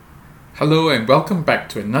Hello and welcome back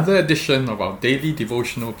to another edition of our daily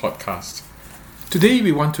devotional podcast. Today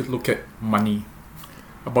we want to look at money,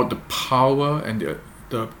 about the power and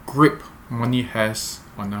the grip money has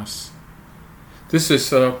on us. This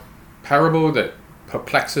is a parable that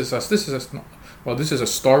perplexes us. This is a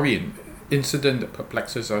story, an incident that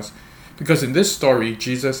perplexes us, because in this story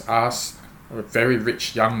Jesus asks a very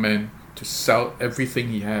rich young man to sell everything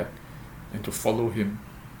he had and to follow him.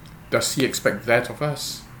 Does he expect that of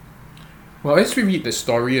us? Well, as we read this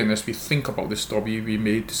story and as we think about this story, we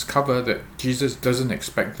may discover that Jesus doesn't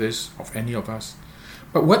expect this of any of us.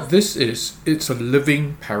 But what this is, it's a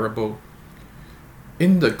living parable.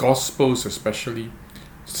 In the Gospels especially,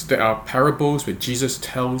 there are parables where Jesus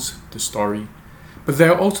tells the story. But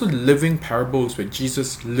there are also living parables where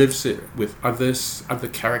Jesus lives it with other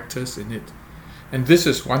characters in it. And this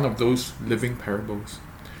is one of those living parables.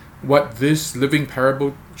 What this living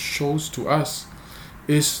parable shows to us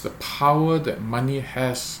is the power that money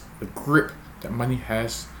has, the grip that money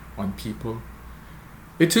has on people.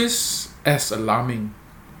 It is as alarming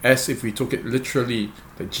as if we took it literally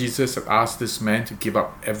that Jesus had asked this man to give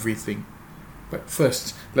up everything. But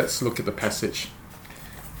first, let's look at the passage.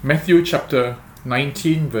 Matthew chapter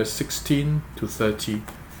 19 verse 16 to 30.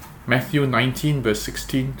 Matthew 19 verse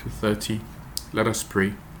 16 to 30. Let us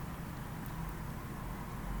pray.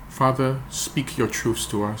 Father, speak your truths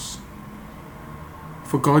to us.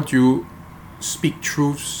 For God, you speak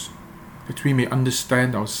truths that we may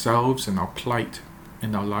understand ourselves and our plight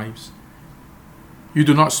in our lives. You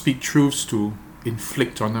do not speak truths to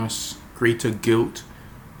inflict on us greater guilt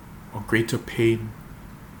or greater pain,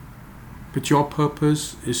 but your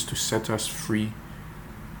purpose is to set us free.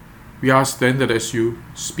 We ask then that as you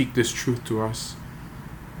speak this truth to us,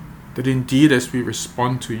 that indeed as we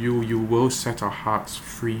respond to you, you will set our hearts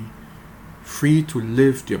free. Free to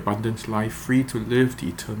live the abundant life, free to live the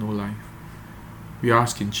eternal life. We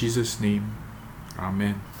ask in Jesus' name.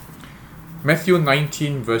 Amen. Matthew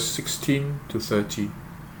 19 verse 16 to 30.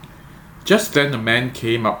 Just then a man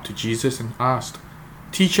came up to Jesus and asked,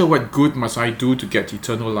 "Teacher, what good must I do to get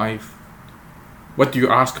eternal life?" "What do you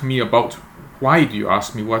ask me about? Why do you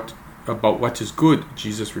ask me about what is good?"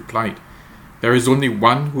 Jesus replied. "There is only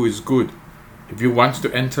one who is good. If you want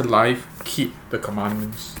to enter life, keep the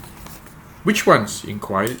commandments." "Which ones?" he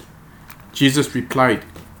inquired. Jesus replied,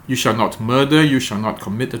 "You shall not murder, you shall not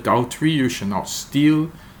commit adultery, you shall not steal,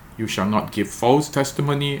 you shall not give false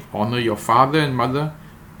testimony, honor your father and mother,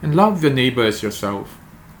 and love your neighbor as yourself."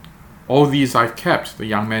 "All these I've kept," the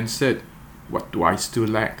young man said. "What do I still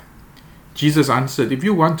lack?" Jesus answered, "If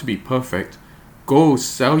you want to be perfect, go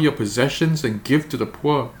sell your possessions and give to the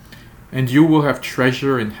poor, and you will have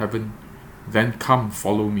treasure in heaven. Then come,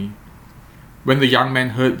 follow me." When the young man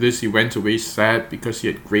heard this, he went away sad because he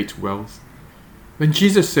had great wealth. Then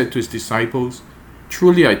Jesus said to his disciples,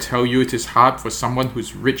 "Truly I tell you, it is hard for someone who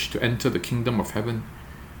is rich to enter the kingdom of heaven.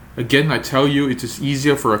 Again I tell you, it is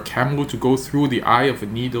easier for a camel to go through the eye of a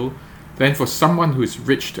needle than for someone who is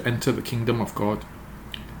rich to enter the kingdom of God."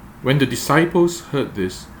 When the disciples heard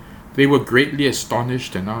this, they were greatly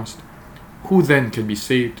astonished and asked, "Who then can be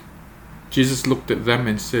saved?" Jesus looked at them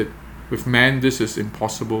and said, "With man this is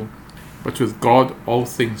impossible, but with God all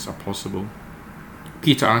things are possible."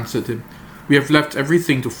 Peter answered him, "We have left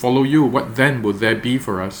everything to follow you. What then will there be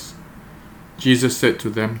for us?" Jesus said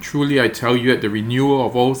to them, "Truly I tell you, at the renewal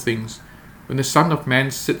of all things, when the Son of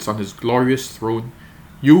Man sits on his glorious throne,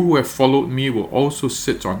 you who have followed me will also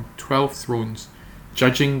sit on 12 thrones,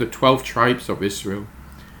 judging the 12 tribes of Israel.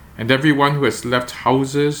 And everyone who has left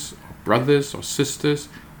houses, or brothers, or sisters,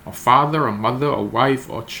 or father, or mother, or wife,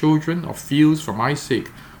 or children, or fields for my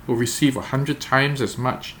sake, will receive 100 times as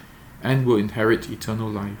much and will inherit eternal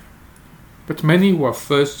life. But many who are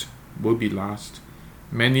first will be last.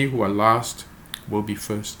 Many who are last will be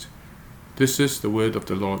first." This is the word of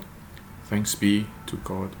the Lord. Thanks be to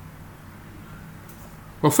God.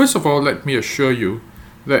 Well, first of all, let me assure you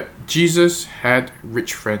that Jesus had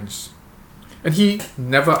rich friends. And he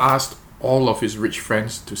never asked all of his rich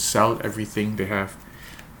friends to sell everything they have.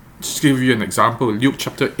 Just to give you an example, Luke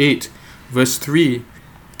chapter 8, verse 3,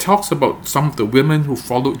 talks about some of the women who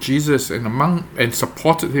followed Jesus and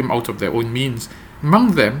supported him out of their own means.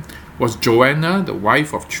 Among them was Joanna, the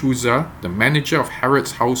wife of Chuza, the manager of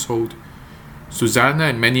Herod's household. Susanna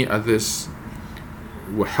and many others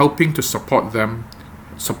were helping to support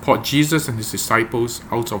Jesus and his disciples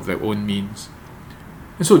out of their own means.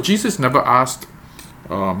 And so Jesus never asked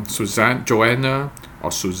Joanna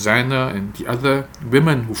or Susanna and the other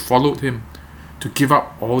women who followed him to give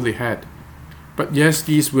up all they had. But yes,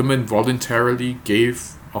 these women voluntarily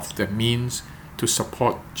gave of their means to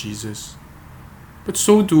support Jesus. But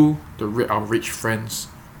so do our rich friends.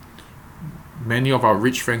 Many of our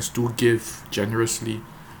rich friends do give generously.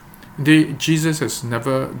 Jesus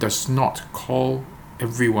does not call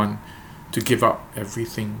everyone to give up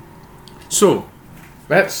everything. So,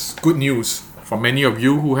 that's good news for many of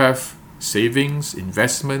you who have savings,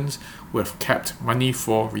 investments, who have kept money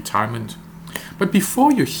for retirement. But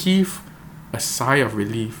before you heave a sigh of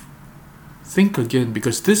relief, think again,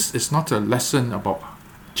 because this is not a lesson about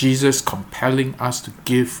Jesus compelling us to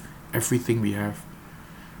give everything we have.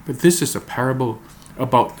 But this is a parable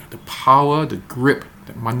about the power, the grip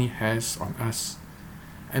that money has on us.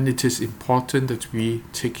 And it is important that we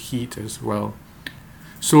take heed as well.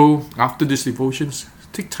 So after this devotions,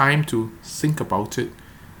 take time to think about it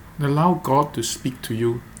and allow God to speak to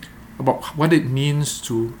you about what it means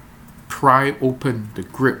to pry open the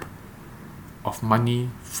grip of money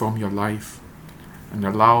from your life and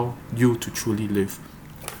allow you to truly live.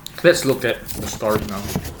 Let's look at the story now.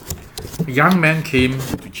 A young man came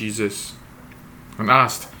to Jesus and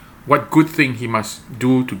asked what good thing he must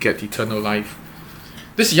do to get eternal life.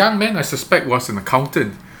 This young man, I suspect, was an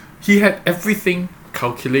accountant. He had everything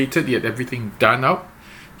calculated, he had everything done up.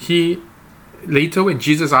 Later, when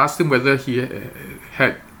Jesus asked him whether he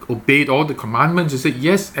had obeyed all the commandments, he said,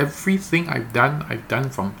 yes, everything I've done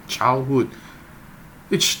from childhood.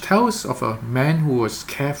 Which tells of a man who was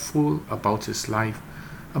careful about his life,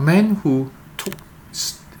 a man who took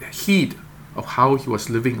heed of how he was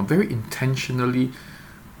living, a very intentional,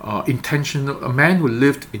 a man who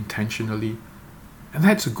lived intentionally. And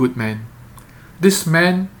that's a good man. This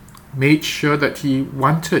man made sure that he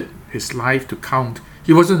wanted his life to count.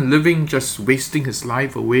 He wasn't living just wasting his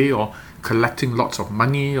life away or collecting lots of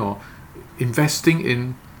money or investing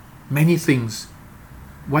in many things.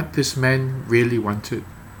 What this man really wanted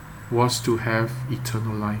was to have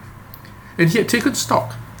eternal life. And he had taken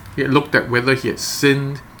stock. He had looked at whether he had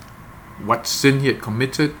sinned, what sin he had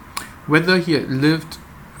committed, whether he had lived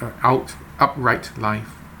out upright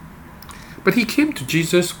life. But he came to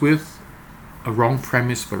Jesus with a wrong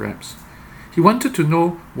premise, perhaps. He wanted to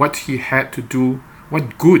know what he had to do,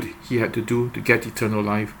 what good he had to do to get eternal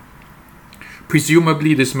life.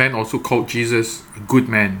 Presumably, this man also called Jesus a good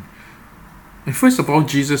man. And first of all,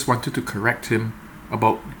 Jesus wanted to correct him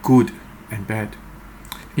about good and bad.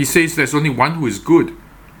 He says, there's only one who is good.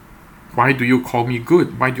 Why do you call me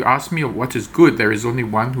good? Why do you ask me what is good? There is only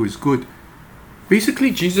one who is good.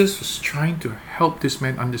 Basically, Jesus was trying to help this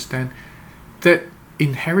man understand that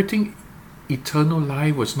inheriting eternal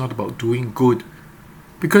life was not about doing good.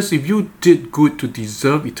 Because if you did good to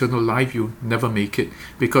deserve eternal life, you'll never make it.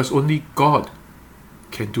 Because only God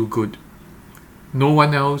can do good. No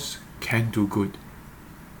one else can do good.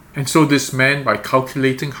 And so this man, by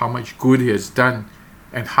calculating how much good he has done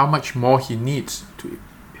and how much more he needs to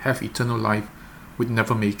have eternal life, would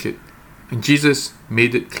never make it. And Jesus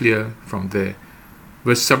made it clear from there.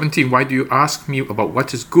 Verse 17, why do you ask me about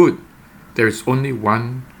what is good? There is only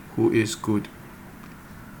one who is good.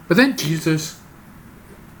 But then Jesus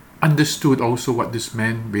understood also what this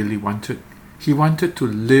man really wanted. He wanted to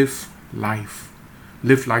live life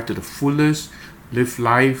to the fullest, live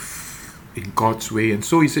life in God's way. And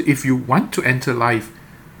so he said, if you want to enter life,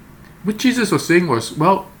 what Jesus was saying was,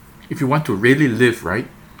 well, if you want to really live, right,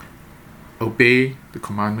 obey the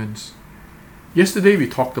commandments. Yesterday we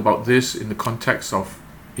talked about this in the context of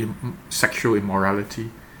sexual immorality.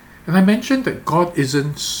 And I mentioned that God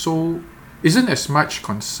isn't as much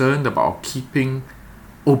concerned about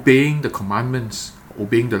obeying the commandments,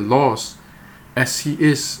 obeying the laws, as he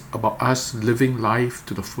is about us living life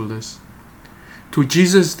to the fullest. To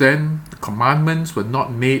Jesus then, the commandments were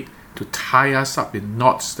not made to tie us up in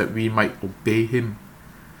knots that we might obey him,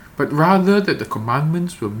 but rather that the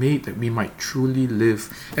commandments were made that we might truly live.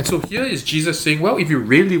 And so here is Jesus saying, well, if you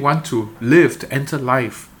really want to live, to enter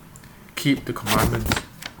life, keep the commandments.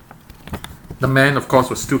 The man, of course,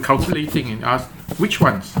 was still calculating and asked, which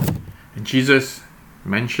ones? And Jesus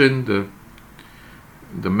mentioned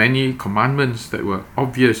the many commandments that were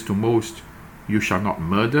obvious to most. You shall not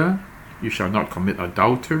murder, you shall not commit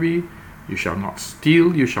adultery, you shall not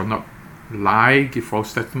steal, you shall not lie, give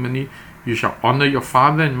false testimony, you shall honor your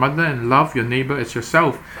father and mother and love your neighbor as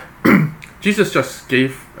yourself. Jesus just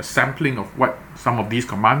gave a sampling of what some of these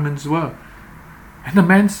commandments were. And the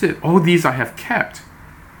man said, all these I have kept.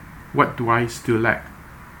 What do I still lack?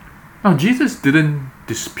 Now, Jesus didn't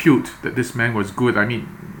dispute that this man was good. I mean,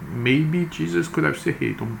 maybe Jesus could have said,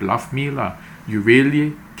 hey, don't bluff me lah. You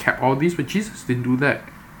really kept all these? But Jesus didn't do that.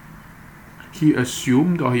 He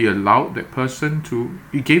assumed, or he allowed that person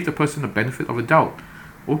he gave the person the benefit of a doubt.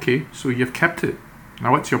 Okay, so you have kept it.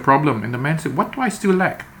 Now what's your problem? And the man said, what do I still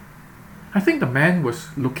lack? I think the man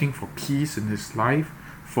was looking for peace in his life,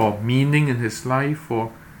 for meaning in his life,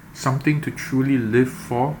 for something to truly live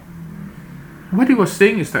for. What he was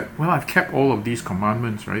saying is that, well, I've kept all of these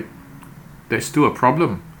commandments, right? There's still a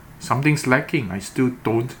problem. Something's lacking. I still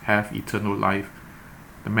don't have eternal life.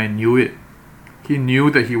 The man knew it. He knew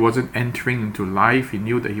that he wasn't entering into life. He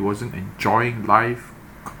knew that he wasn't enjoying life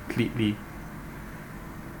completely.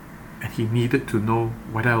 And he needed to know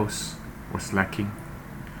what else was lacking.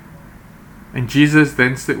 And Jesus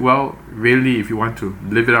then said, well, really, if you want to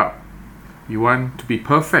live it up, you want to be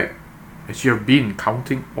perfect, as you have been,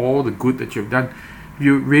 counting all the good that you have done, if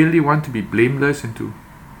you really want to be blameless and to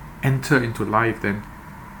enter into life, then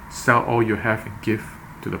sell all you have and give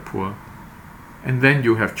to the poor. And then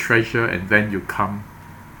you have treasure, and then you come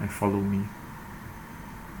and follow me.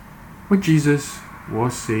 What Jesus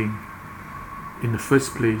was saying in the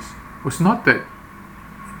first place was not that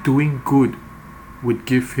doing good would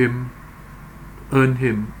earn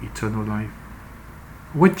him eternal life.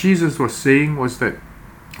 What Jesus was saying was that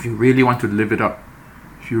if you really want to live it up,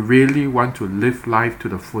 if you really want to live life to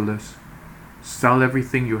the fullest, sell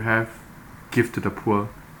everything you have, give to the poor,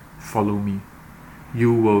 follow me.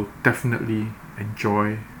 You will definitely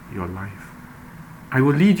enjoy your life. I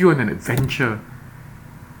will lead you on an adventure,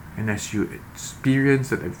 and as you experience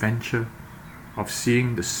that adventure of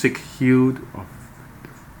seeing the sick healed, of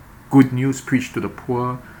good news preached to the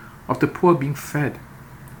poor, of the poor being fed,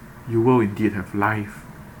 you will indeed have life,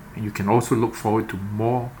 and you can also look forward to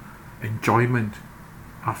more enjoyment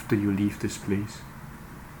after you leave this place.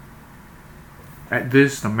 At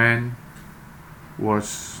this, the man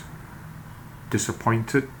was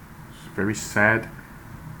disappointed, very sad,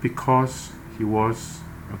 because he was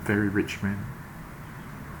a very rich man.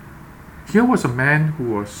 Here was a man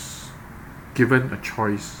who was given a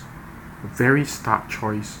choice, a very stark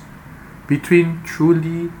choice, between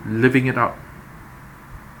truly living it up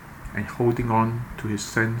and holding on to his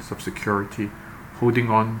sense of security, holding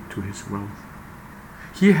on to his wealth.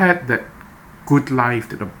 He had that good life,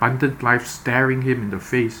 that abundant life staring him in the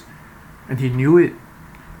face, and he knew it.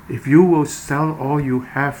 If you will sell all you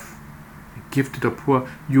have and give to the poor,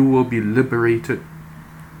 you will be liberated.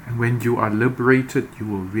 And when you are liberated, you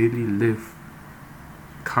will really live.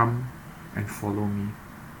 Come and follow me.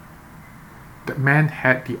 That man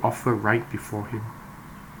had the offer right before him,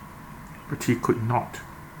 but he could not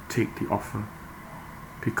take the offer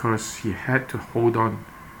because he had to hold on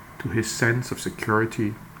to his sense of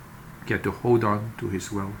security. He had to hold on to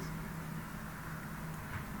his wealth.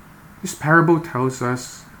 This parable tells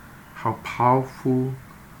us how powerfully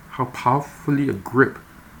a grip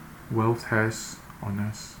wealth has on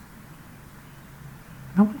us.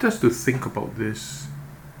 And I want us to think about this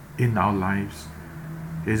in our lives.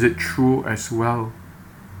 Is it true as well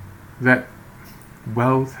that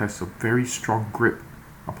wealth has a very strong grip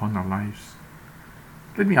upon our lives?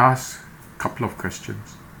 Let me ask a couple of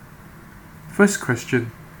questions. First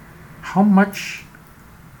question, how much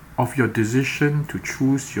of your decision to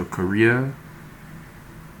choose your career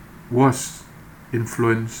was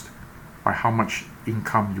influenced by how much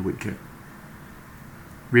income you would get?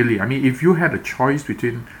 Really, I mean, if you had a choice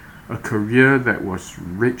between a career that was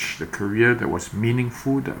rich, a career that was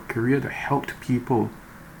meaningful, a career that helped people,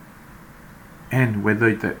 and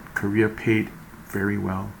whether that career paid very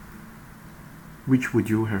well, which would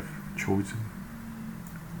you have chosen?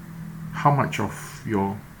 How much of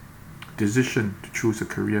your decision to choose a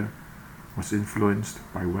career was influenced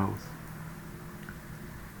by wealth?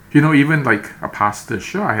 You know, even like a pastor,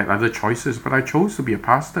 sure, I had other choices, but I chose to be a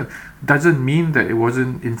pastor. Doesn't mean that it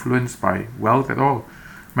wasn't influenced by wealth at all.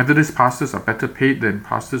 Methodist pastors are better paid than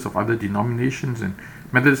pastors of other denominations, and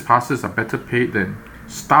Methodist pastors are better paid than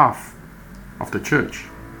staff of the church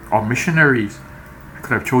or missionaries. I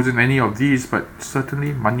could have chosen any of these, but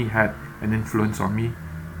certainly money had an influence on me.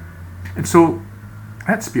 And so,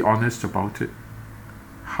 let's be honest about it.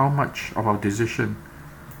 How much of our decision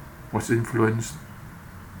was influenced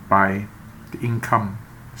by the income,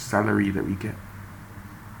 salary that we get?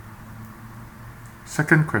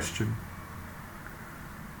 Second question,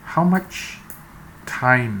 how much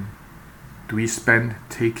time do we spend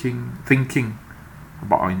thinking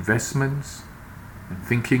about our investments and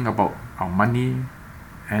thinking about our money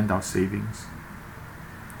and our savings?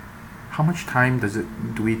 How much time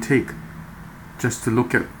do we take just to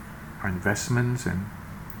look at our investments and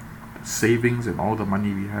savings and all the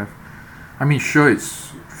money we have? I mean, sure,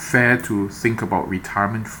 it's fair to think about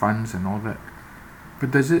retirement funds and all that,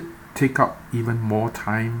 but does it take up even more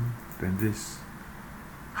time than this?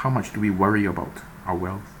 How much do we worry about our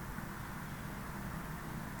wealth?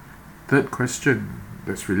 Third question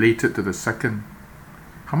that's related to the second,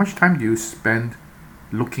 How much time do you spend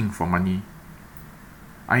looking for money?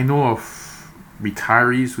 I know of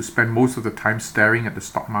retirees who spend most of the time staring at the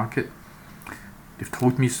stock market. They've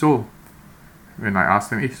told me so. When I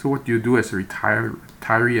ask them, hey, so what do you do as a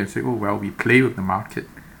retiree? And say, oh, well, we play with the market.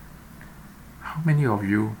 How many of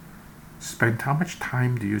you how much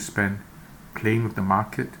time do you spend playing with the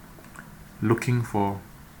market, looking for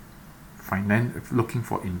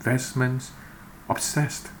investments,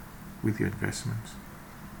 obsessed with your investments?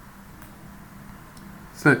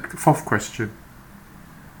 Fourth question.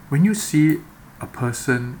 When you see a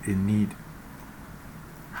person in need,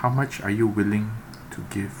 how much are you willing to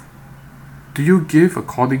give? Do you give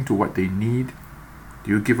according to what they need?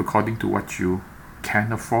 Do you give according to what you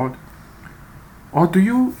can afford? Or do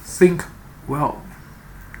you think, well,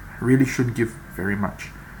 I really shouldn't give very much.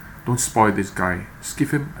 Don't spoil this guy. Just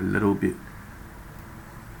give him a little bit.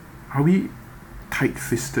 Are we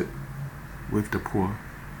tight-fisted with the poor?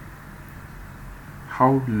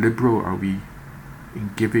 How liberal are we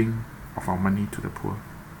in giving of our money to the poor?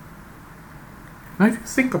 Now, if you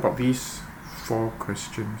think about these 4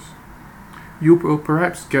 questions, you will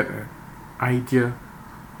perhaps get an idea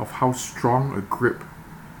of how strong a grip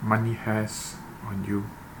money has on you.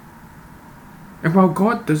 And while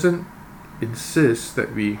God doesn't insist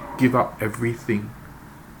that we give up everything,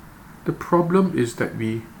 the problem is that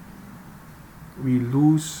we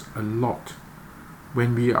lose a lot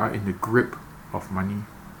when we are in the grip of money.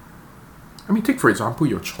 I mean, take for example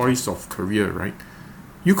your choice of career, right?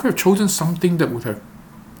 You could have chosen something that would have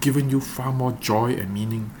given you far more joy and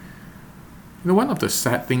meaning. One of the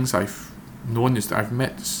sad things I've known is that I've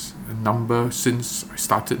met a number, since I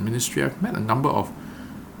started ministry, I've met a number of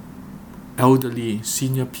elderly,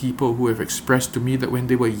 senior people who have expressed to me that when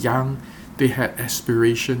they were young, they had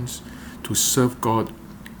aspirations to serve God.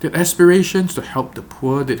 They had aspirations to help the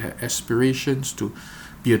poor. They had aspirations to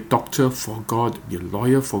be a doctor for God, be a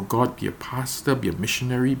lawyer for God, be a pastor, be a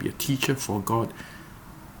missionary, be a teacher for God.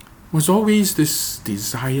 It was always this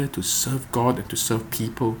desire to serve God and to serve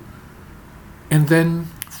people. And then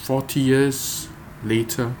 40 years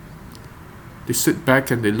later, they sit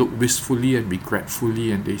back and they look wistfully and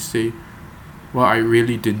regretfully and they say, well, I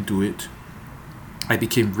really didn't do it. I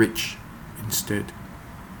became rich instead.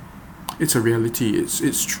 It's a reality.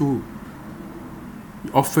 It's true.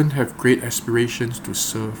 We often have great aspirations to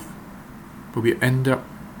serve, but we end up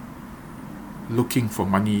looking for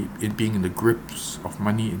money, being in the grips of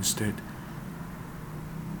money instead.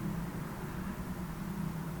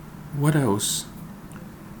 What else?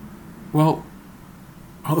 Well,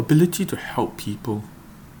 our ability to help people.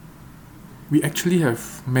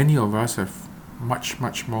 Many of us have much,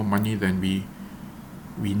 much more money than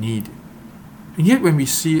we need. And yet when we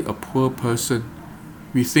see a poor person,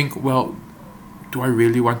 we think, well, do I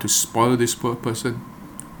really want to spoil this poor person?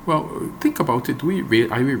 Well, think about it. Are we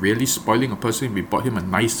really spoiling a person if we bought him a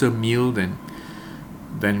nicer meal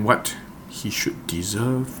than what he should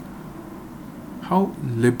deserve? How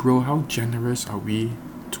liberal, how generous are we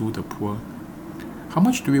to the poor? How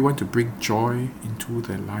much do we want to bring joy into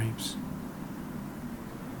their lives?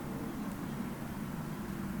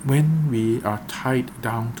 When we are tied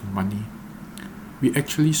down to money, we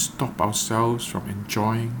actually stop ourselves from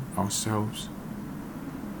enjoying ourselves.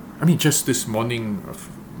 I mean, just this morning,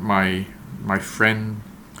 my friend,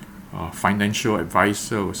 financial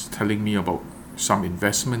advisor, was telling me about some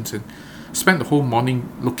investments, and spent the whole morning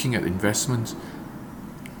looking at investments.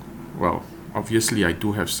 Well, obviously I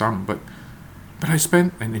do have some, but I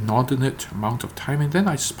spent an inordinate amount of time, and then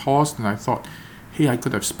I paused and I thought, hey, I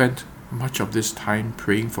could have spent much of this time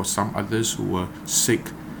praying for some others who were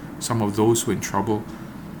sick, some of those who were in trouble.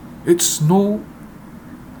 It's no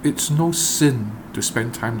sin to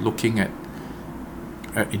spend time looking at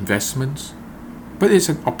investments, but it's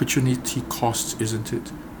an opportunity cost, isn't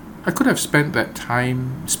it? I could have spent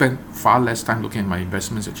far less time looking at my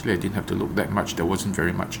investments. Actually, I didn't have to look that much. There wasn't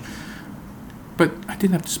very much. But I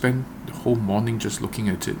didn't have to spend the whole morning just looking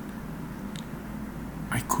at it.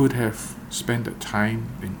 I could have spent that time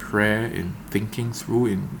in prayer, in thinking through,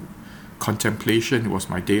 in contemplation. It was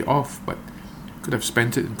my day off, but I could have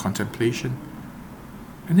spent it in contemplation.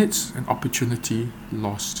 And it's an opportunity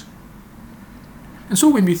lost. And so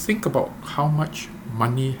when we think about how much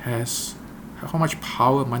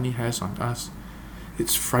power money has on us,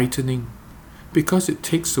 it's frightening, because it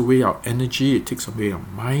takes away our energy, it takes away our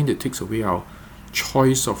mind, it takes away our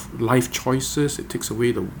choice of life choices, it takes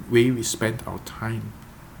away the way we spend our time.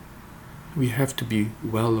 We have to be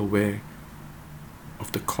well aware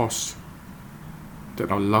of the cost that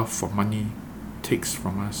our love for money takes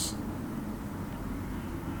from us.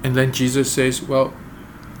 And then Jesus says, well,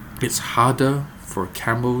 it's harder for a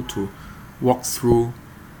camel to walk through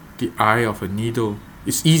the eye of a needle.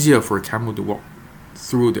 It's easier for a camel to walk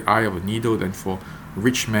through the eye of a needle than for a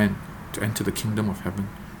rich man to enter the kingdom of heaven.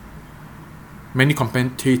 Many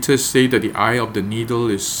commentators say that the eye of the needle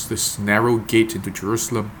is this narrow gate into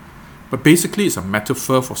Jerusalem, but basically it's a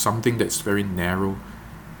metaphor for something that's very narrow.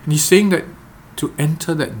 And he's saying that to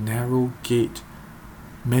enter that narrow gate,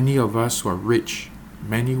 many of us who are rich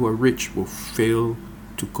will fail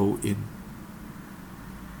to go in.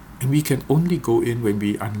 And we can only go in when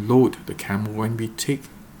we unload the camel, when we take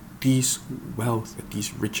these wealth and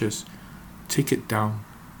these riches, take it down,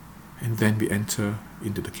 and then we enter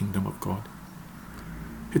into the kingdom of God.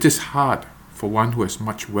 It is hard for one who has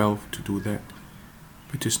much wealth to do that,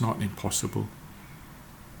 but it is not impossible.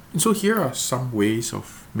 And so here are some ways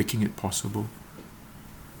of making it possible.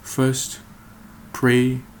 First,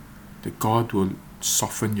 pray that God will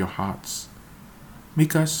soften your hearts.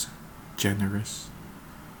 Make us generous.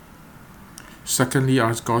 Secondly,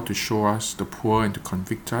 ask God to show us the poor and to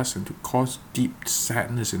convict us and to cause deep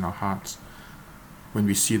sadness in our hearts when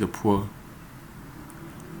we see the poor.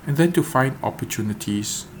 And then to find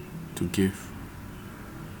opportunities to give.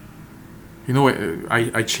 You know,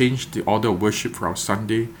 I changed the order of worship for our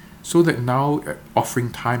Sunday so that now at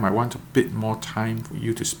offering time, I want a bit more time for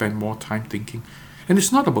you to spend more time thinking. And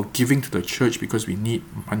it's not about giving to the church because we need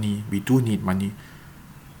money. We do need money.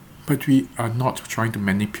 But we are not trying to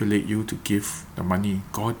manipulate you to give the money.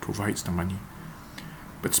 God provides the money.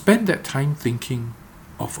 But spend that time thinking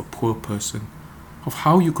of a poor person, of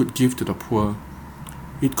how you could give to the poor.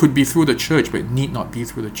 It could be through the church, but it need not be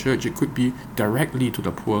through the church. It could be directly to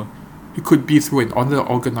the poor. It could be through another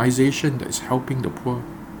organization that is helping the poor.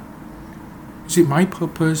 You see, my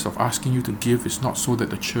purpose of asking you to give is not so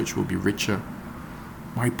that the church will be richer.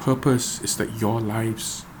 My purpose is that your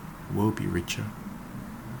lives will be richer.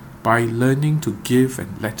 By learning to give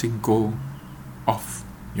and letting go of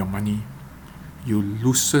your money, you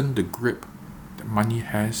loosen the grip that money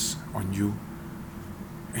has on you,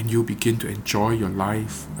 and you begin to enjoy your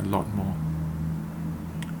life a lot more.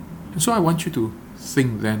 And so I want you to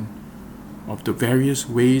think then of the various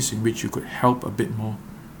ways in which you could help a bit more.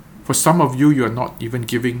 For some of you, you are not even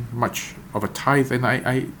giving much of a tithe, and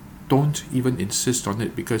I don't even insist on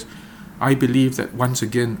it because I believe that once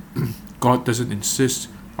again, God doesn't insist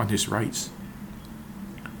on his rights.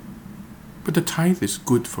 But the tithe is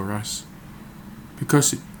good for us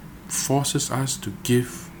because it forces us to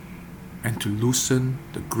give and to loosen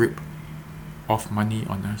the grip of money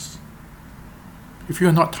on us. If you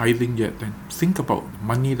are not tithing yet, then think about the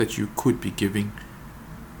money that you could be giving.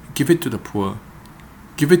 Give it to the poor.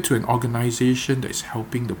 Give it to an organization that is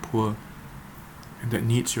helping the poor and that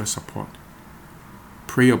needs your support.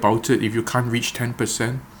 Pray about it. If you can't reach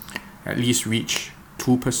 10%, at least reach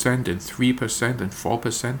 2% and 3% and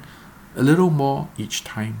 4%, a little more each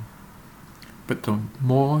time. But the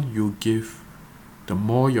more you give, the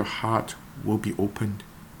more your heart will be opened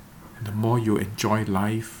and the more you enjoy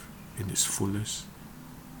life in its fullest.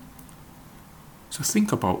 So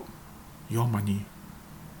think about your money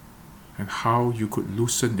and how you could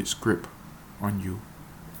loosen its grip on you.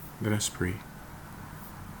 Let us pray.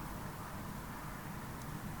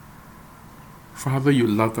 Father, you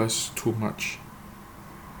love us too much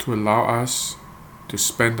to allow us to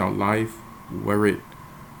spend our life worried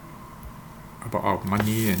about our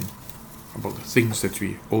money and about the things that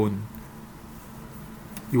we own.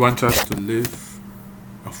 You want us to live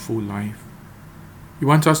a full life. You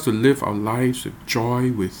want us to live our lives with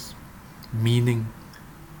joy, with meaning,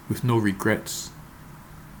 with no regrets.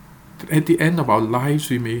 That at the end of our lives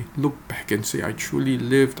we may look back and say, I truly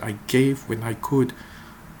lived, I gave when I could.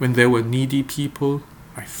 When there were needy people,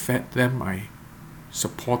 I fed them, I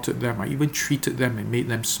supported them, I even treated them and made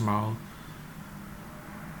them smile.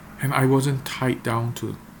 And I wasn't tied down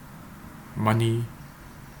to money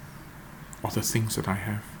or the things that I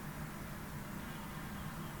have.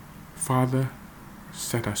 Father,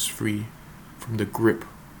 set us free from the grip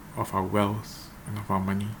of our wealth and of our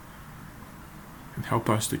money, and help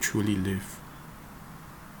us to truly live.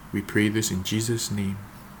 We pray this in Jesus' name.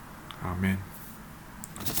 Amen.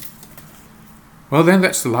 Well then,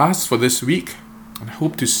 that's the last for this week, and I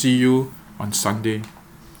hope to see you on Sunday.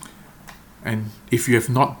 And if you have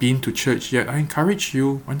not been to church yet, I encourage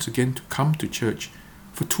you once again to come to church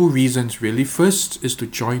for two reasons really. First is to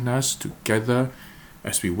join us together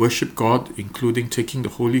as we worship God, including taking the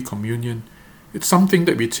Holy Communion. It's something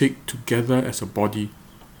that we take together as a body.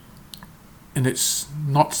 And it's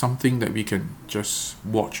not something that we can just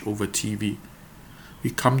watch over TV. We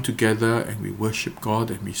come together and we worship God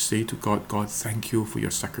and we say to God, God, thank you for your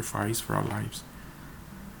sacrifice for our lives.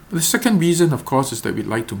 The second reason, of course, is that we'd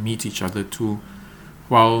like to meet each other too.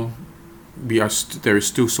 While there is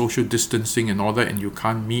still social distancing and all that, and you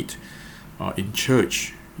can't meet in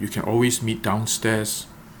church, you can always meet downstairs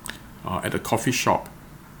at a coffee shop,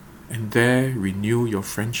 and there renew your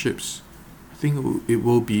friendships. I think it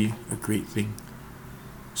will be a great thing.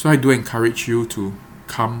 So I do encourage you to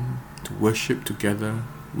come to worship together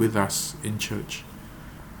with us in church.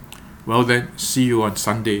 Well then, see you on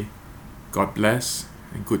Sunday. God bless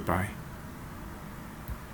and goodbye.